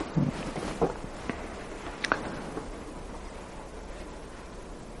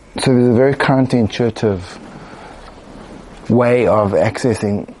So there's a very counterintuitive way of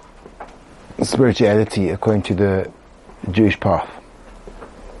accessing spirituality according to the Jewish path.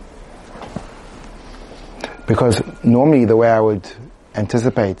 Because normally the way I would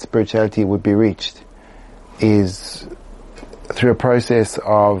anticipate spirituality would be reached is through a process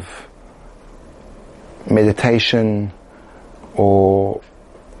of meditation or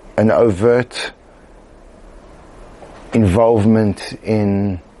an overt involvement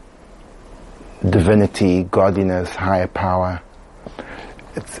in divinity, godliness, higher power.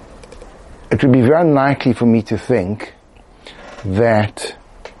 It would be very unlikely for me to think that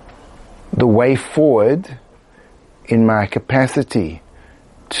the way forward in my capacity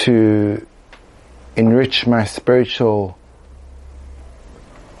to enrich my spiritual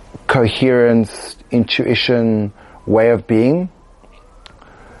coherence, intuition, way of being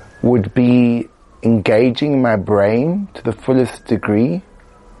would be engaging my brain to the fullest degree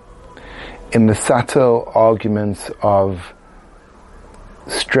in the subtle arguments of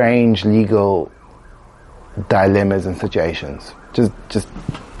strange legal dilemmas and situations. Just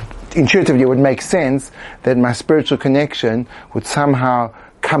intuitively it would make sense that my spiritual connection would somehow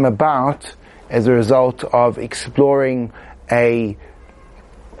come about as a result of exploring a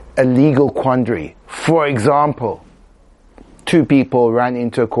legal quandary. For example, two people run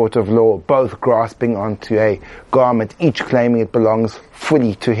into a court of law, both grasping onto a garment, each claiming it belongs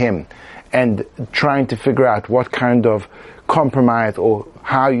fully to him, and trying to figure out what kind of compromise or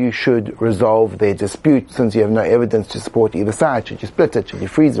how you should resolve their dispute since you have no evidence to support either side. Should you split it? Should you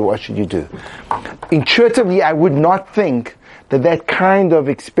freeze it? What should you do? Intuitively, I would not think that kind of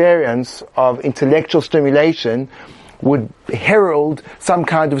experience of intellectual stimulation would herald some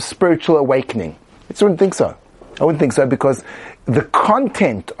kind of spiritual awakening. I just wouldn't think so. I wouldn't think so because the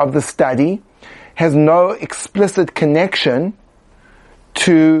content of the study has no explicit connection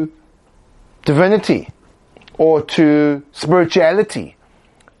to divinity or to spirituality.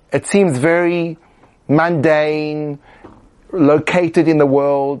 It seems very mundane, located in the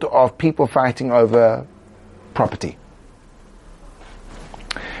world of people fighting over property.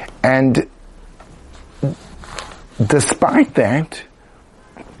 And despite that,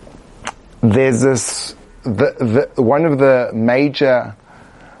 there's this, one of the major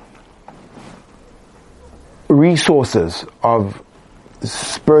resources of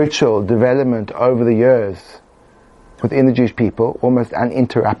spiritual development over the years within the Jewish people, almost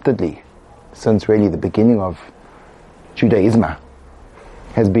uninterruptedly, since really the beginning of Judaism,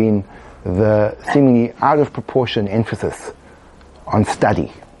 has been the seemingly out of proportion emphasis on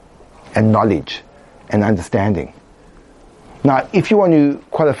study and knowledge and understanding. Now, if you want to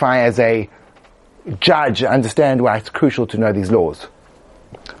qualify as a judge, understand why it's crucial to know these laws.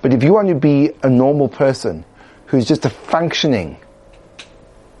 But if you want to be a normal person who's just a functioning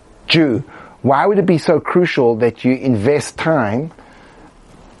Jew, why would it be so crucial that you invest time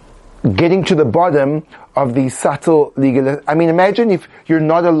getting to the bottom of these subtle legal... I mean, imagine if you're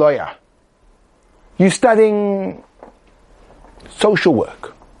not a lawyer. You're studying social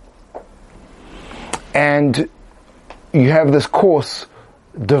work. And you have this course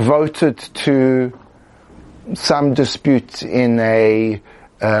devoted to some dispute in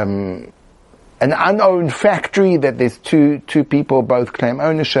an unowned factory that there's two people both claim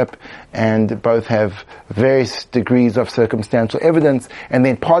ownership and both have various degrees of circumstantial evidence, and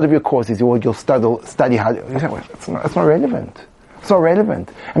then part of your course is you'll study how it's not relevant. It's not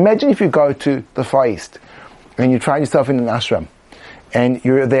relevant. Imagine if you go to the Far East and you try yourself in an ashram and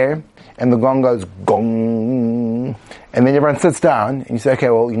you're there and the gong goes gong, and then everyone sits down and you say, okay,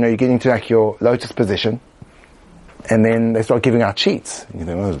 well, you're getting to like your lotus position. And then they start giving out sheets. And you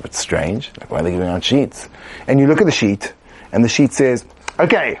think, well, it's a bit strange. Like, why are they giving out sheets? And you look at the sheet, and the sheet says,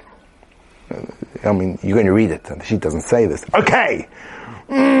 okay. I mean, you're going to read it, and the sheet doesn't say this. Okay.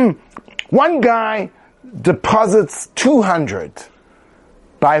 One guy deposits 200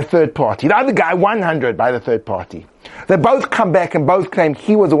 by a third party. The other guy, 100 by the third party. They both come back and both claim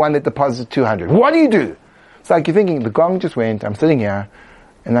he was the one that deposited 200. What do you do? It's like you're thinking, the gong just went, I'm sitting here,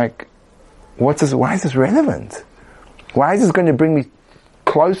 and like, why is this relevant? Why is this going to bring me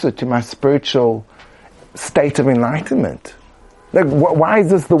closer to my spiritual state of enlightenment? Like, why is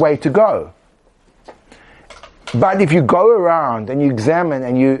this the way to go? But if you go around and you examine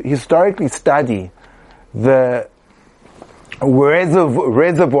and you historically study the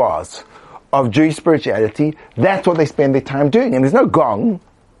reservoirs of Jewish spirituality, that's what they spend their time doing. And there's no gong.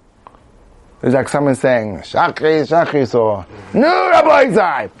 There's like someone saying, Shachris, or, no, Rabbi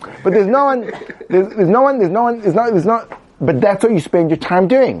Zai. But there's not, but that's what you spend your time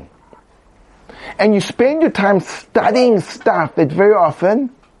doing. And you spend your time studying stuff that very often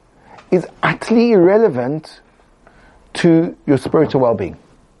is utterly irrelevant to your spiritual well-being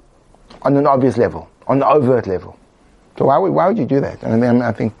on an obvious level, on the overt level. So why would you do that? And then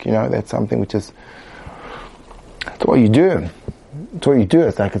I think, that's something which is, it's what you do. It's what you do.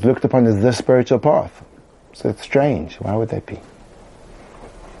 It's like it's looked upon as the spiritual path. So it's strange. Why would that be?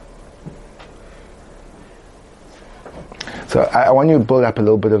 So I want you to build up a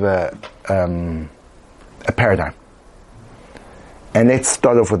little bit of a paradigm. And let's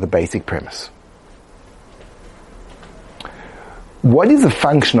start off with the basic premise. What is the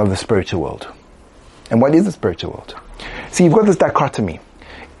function of the spiritual world? And what is the spiritual world? See, you've got this dichotomy.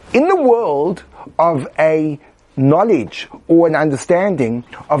 In the world of a knowledge or an understanding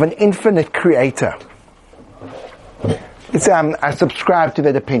of an infinite creator, let's say I subscribe to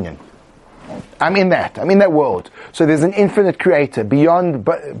that opinion. I'm in that world. So there's an infinite creator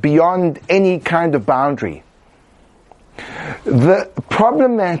beyond any kind of boundary. The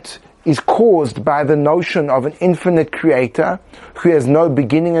problem that is caused by the notion of an infinite creator who has no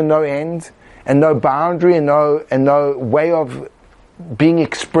beginning and no end, and no boundary and no way of being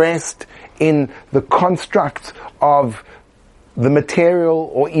expressed in the construct of the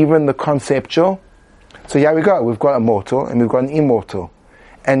material or even the conceptual. So here we go. We've got a mortal and we've got an immortal,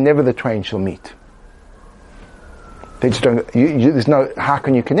 and never the twain shall meet. They just don't. There's no. How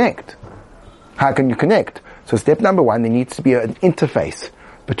can you connect? How can you connect? So step number one, there needs to be an interface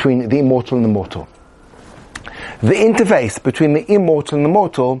between the immortal and the mortal. The interface between the immortal and the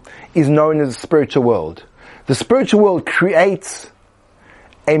mortal is known as the spiritual world. The spiritual world creates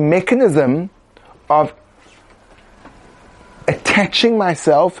a mechanism of attaching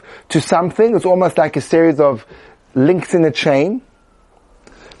myself to something. It's almost like a series of links in a chain.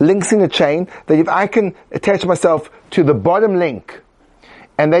 Links in a chain, that if I can attach myself to the bottom link,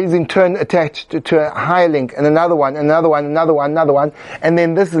 and that is in turn attached to a higher link, and another one, and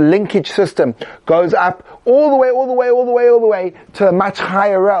then this linkage system goes up all the way to a much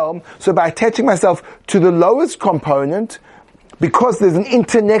higher realm. So by attaching myself to the lowest component, because there's an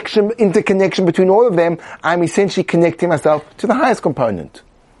interconnection between all of them, I'm essentially connecting myself to the highest component.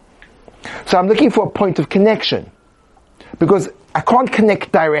 So I'm looking for a point of connection, because I can't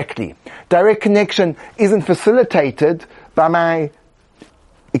connect directly. Direct connection isn't facilitated by my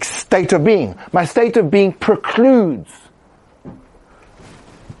state of being. My state of being precludes,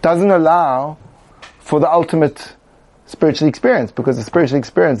 doesn't allow for the ultimate spiritual experience, because the spiritual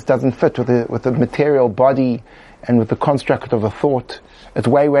experience doesn't fit with the material body and with the construct of a thought. It's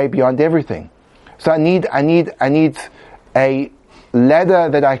way beyond everything. So I need a ladder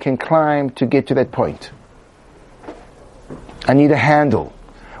that I can climb to get to that point. I need a handle.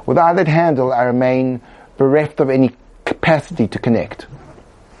 Without that handle, I remain bereft of any capacity to connect.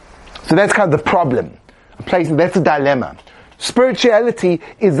 So that's kind of the problem. That's a dilemma. Spirituality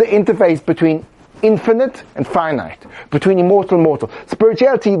is the interface between infinite and finite, between immortal and mortal.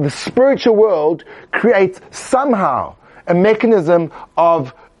 Spirituality, the spiritual world, creates somehow a mechanism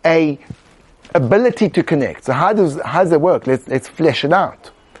of a ability to connect. So how does it work? Let's flesh it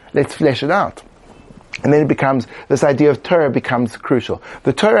out. And then this idea of Torah becomes crucial.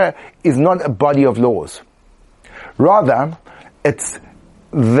 The Torah is not a body of laws. Rather, it's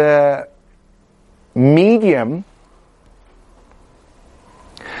the medium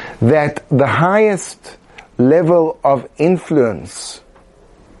that the highest level of influence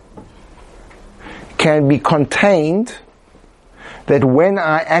can be contained, that when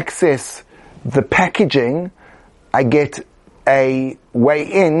I access the packaging, I get a way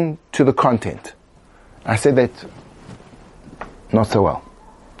in to the content. I said that not so well.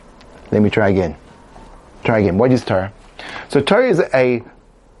 Let me try again. What is Torah? So Torah is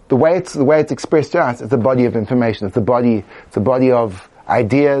the way it's expressed to us, it's a body of information. It's a body of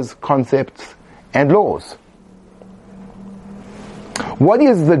ideas, concepts, and laws. What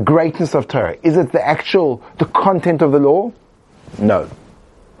is the greatness of Torah? Is it the content of the law? No.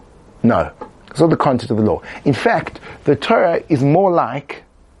 It's not the content of the law. In fact, the Torah is more like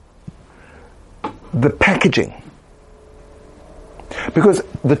the packaging. Because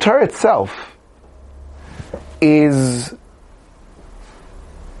the Torah itself is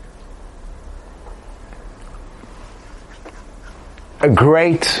a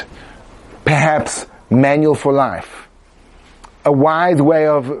great, perhaps, manual for life. A wise way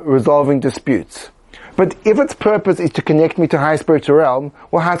of resolving disputes. But if its purpose is to connect me to high spiritual realm,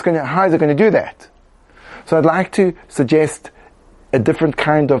 well, how is it going to do that? So I'd like to suggest a different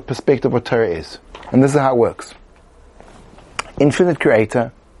kind of perspective of what Torah is. And this is how it works. Infinite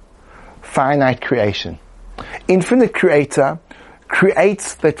creator, finite creation. Infinite creator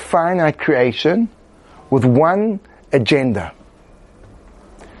creates that finite creation with one agenda.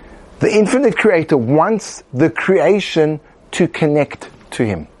 The infinite creator wants the creation to connect to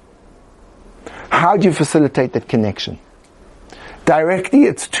him. How do you facilitate that connection? Directly,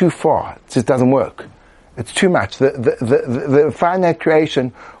 it's too far. It just doesn't work. It's too much. The finite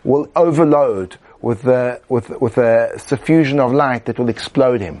creation will overload with a suffusion of light that will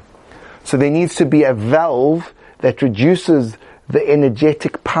explode him. So there needs to be a valve that reduces the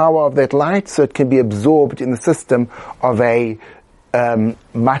energetic power of that light so it can be absorbed in the system of a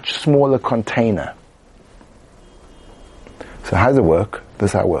much smaller container. So how does it work? This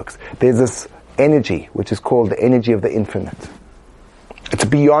is how it works. There's this energy which is called the energy of the infinite. It's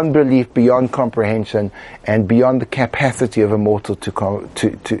beyond belief, beyond comprehension, and beyond the capacity of a mortal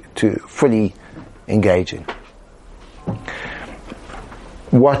to fully engage in.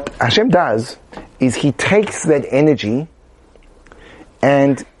 What Hashem does is He takes that energy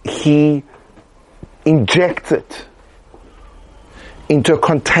and He injects it into a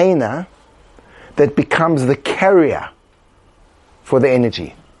container that becomes the carrier for the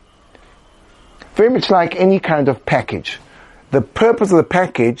energy. Very much like any kind of package. The purpose of the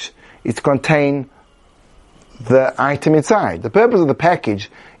package is to contain the item inside. The purpose of the package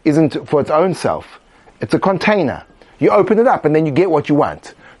isn't for its own self. It's a container. You open it up and then you get what you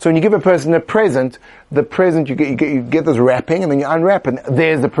want. So when you give a person a present, the present you get this wrapping and then you unwrap and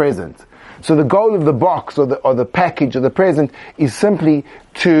there's the present. So the goal of the box or the package or the present is simply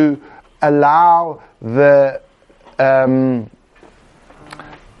to allow the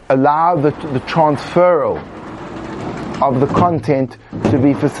transferal of the content to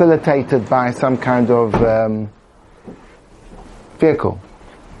be facilitated by some kind of vehicle.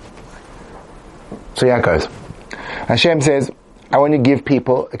 So here it goes. Hashem says, I want to give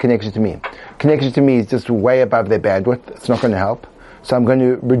people a connection to me. Connection to me is just way above their bandwidth. It's not going to help. So I'm going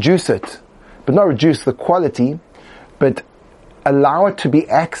to reduce it, but not reduce the quality, but allow it to be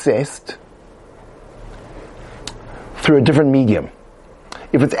accessed through a different medium.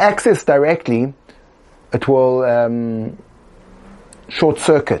 If it's accessed directly, it will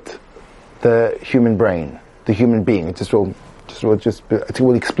short-circuit the human brain, the human being. It will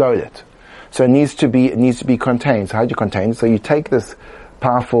explode it. So it needs to be contained. So how do you contain it? So you take this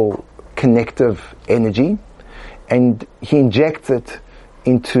powerful connective energy and He injects it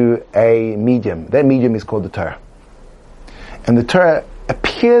into a medium. That medium is called the Torah. And the Torah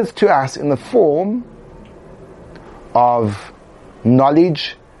appears to us in the form of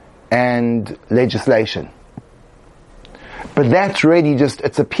knowledge and legislation. But that's really just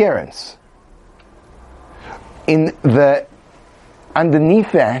its appearance.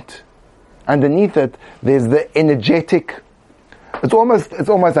 Underneath it, there's the energetic. It's almost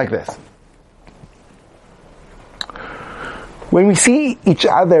like this. When we see each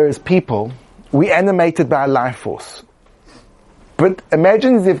other as people, we're animated by a life force. But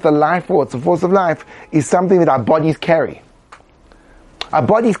imagine as if the life force, the force of life, is something that our bodies carry. Our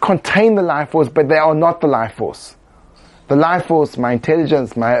bodies contain the life force, but they are not the life force. The life force, my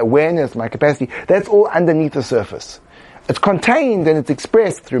intelligence, my awareness, my capacity, that's all underneath the surface. It's contained and it's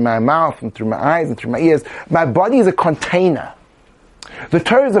expressed through my mouth and through my eyes and through my ears. My body is a container. The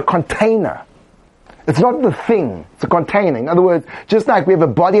Torah is a container. It's not the thing, it's a container. In other words, just like we have a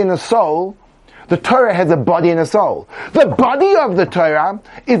body and a soul, the Torah has a body and a soul. The body of the Torah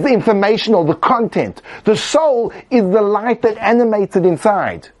is the informational, the content. The soul is the light that animates it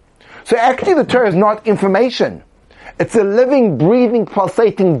inside. So actually the Torah is not information. It's a living, breathing,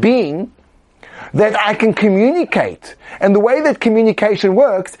 pulsating being that I can communicate. And the way that communication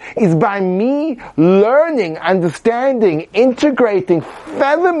works is by me learning, understanding, integrating,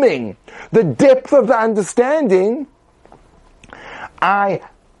 fathoming the depth of the understanding. I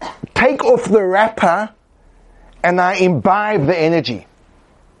take off the wrapper and I imbibe the energy.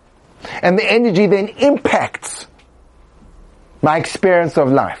 And the energy then impacts my experience of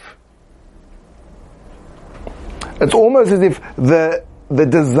life. It's almost as if the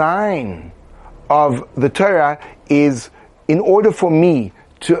design of the Torah is, in order for me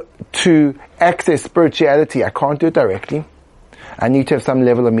to access spirituality, I can't do it directly. I need to have some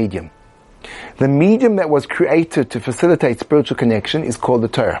level of medium. The medium that was created to facilitate spiritual connection is called the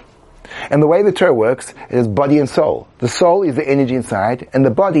Torah. And the way the Torah works is body and soul. The soul is the energy inside, and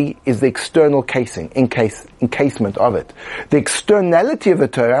the body is the external encasement of it. The externality of the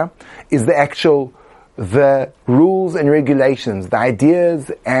Torah is the rules and regulations, the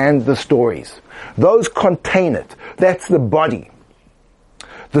ideas and the stories. Those contain it. That's the body.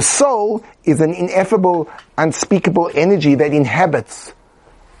 The soul is an ineffable, unspeakable energy that inhabits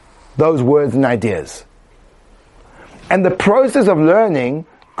those words and ideas. And the process of learning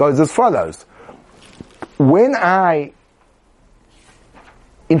goes as follows. When I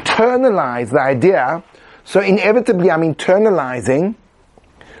internalize the idea, so inevitably I'm internalizing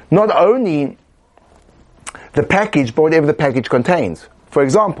not only the package, but whatever the package contains. For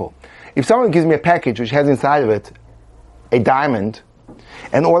example, if someone gives me a package which has inside of it a diamond,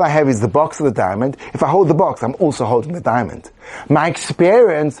 and all I have is the box of the diamond, if I hold the box, I'm also holding the diamond. My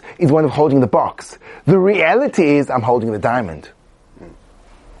experience is one of holding the box. The reality is I'm holding the diamond.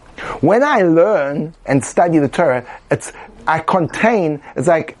 When I learn and study the Torah, it's like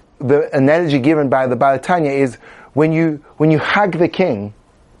the analogy given by the Baal Tanya is when you hug the king,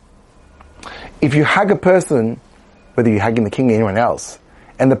 if you hug a person, whether you're hugging the king or anyone else,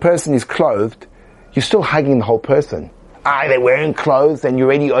 and the person is clothed, you're still hugging the whole person. They're wearing clothes and you're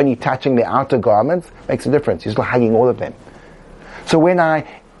already only touching their outer garments, makes a difference. You're still hugging all of them. So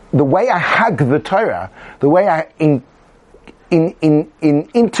the way I hug the Torah, the way I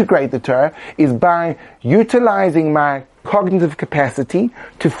integrate the Torah is by utilizing my cognitive capacity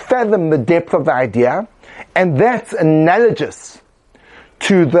to fathom the depth of the idea, and that's analogous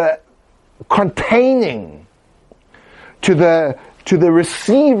to the containing, to the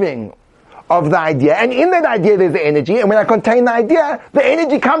receiving of the idea. And in that idea there's the energy, and when I contain the idea, the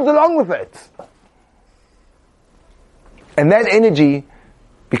energy comes along with it. And that energy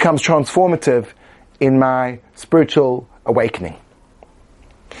becomes transformative in my spiritual awakening.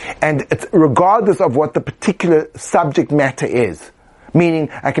 And it's regardless of what the particular subject matter is. Meaning,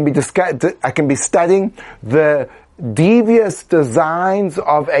 I can be studying the devious designs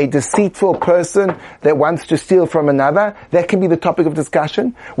of a deceitful person that wants to steal from another. That can be the topic of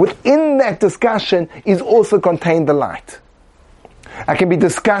discussion. Within that discussion is also contained the light. I can be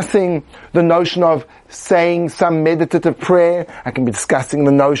discussing the notion of saying some meditative prayer. I can be discussing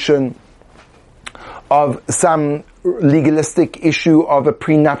the notion of some legalistic issue of a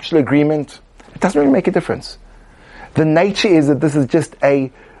prenuptial agreement. It doesn't really make a difference. The nature is that this is just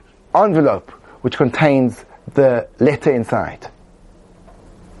a envelope which contains the letter inside.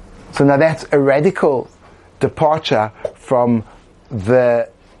 So now that's a radical departure from the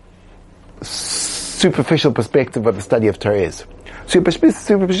superficial perspective of the study of Torah is.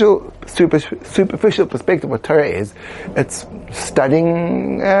 Superficial perspective of what Torah is, it's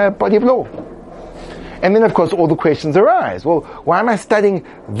studying a body of law. And then of course all the questions arise. Well, why am I studying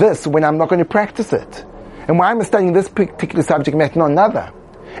this when I'm not going to practice it? And why am I studying this particular subject matter, not another?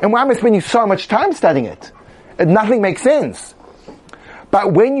 And why am I spending so much time studying it? Nothing makes sense.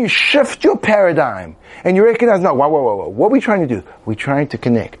 But when you shift your paradigm and you recognize, no, whoa, what are we trying to do? We're trying to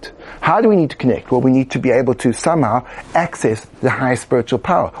connect. How do we need to connect? Well, we need to be able to somehow access the high spiritual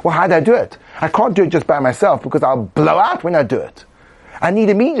power. Well, how do I do it? I can't do it just by myself because I'll blow out when I do it. I need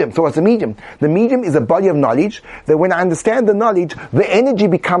a medium. So what's a medium? The medium is a body of knowledge that when I understand the knowledge, the energy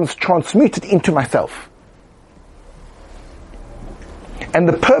becomes transmuted into myself. And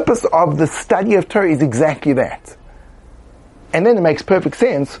the purpose of the study of Torah is exactly that. And then it makes perfect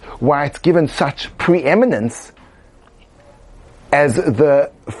sense why it's given such preeminence as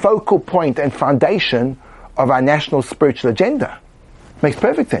the focal point and foundation of our national spiritual agenda. Makes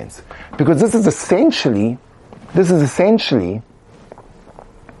perfect sense. Because this is essentially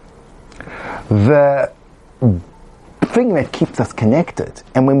the thing that keeps us connected.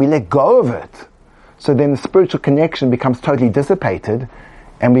 And when we let go of it, so then the spiritual connection becomes totally dissipated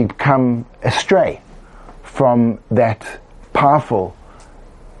and we become astray from that powerful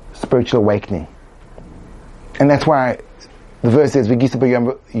spiritual awakening. And that's why the verse says, you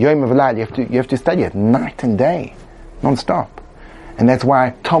have to study it night and day, non-stop. And that's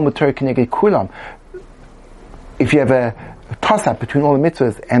why Talmud Torah Keneged Kulam, if you have a toss-up between all the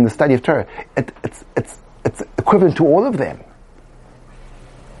mitzvahs and the study of Torah, it's equivalent to all of them.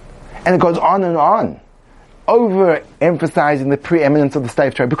 And it goes on, over-emphasizing the preeminence of the study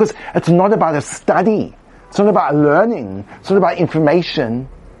of Torah, because it's not about a study. It's not about learning. It's not about information.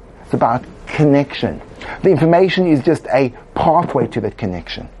 It's about connection. The information is just a pathway to that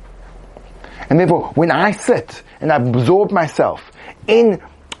connection. And therefore, when I sit and absorb myself in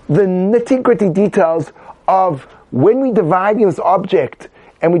the nitty-gritty details of when we divide this object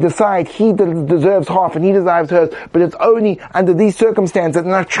and we decide he deserves half and he deserves hers, but it's only under these circumstances,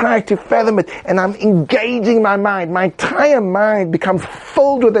 and I try to fathom it and I'm engaging my mind, my entire mind becomes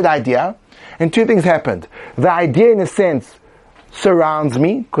filled with that idea. And two things happened. The idea, in a sense, surrounds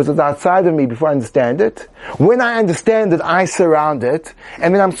me, because it's outside of me before I understand it. When I understand it, I surround it.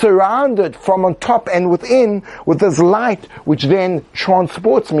 And then I'm surrounded from on top and within with this light, which then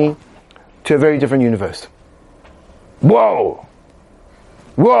transports me to a very different universe. Whoa!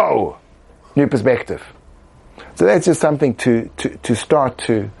 New perspective. So that's just something to start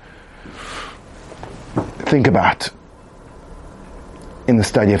to think about in the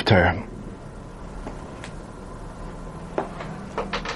study of Torah.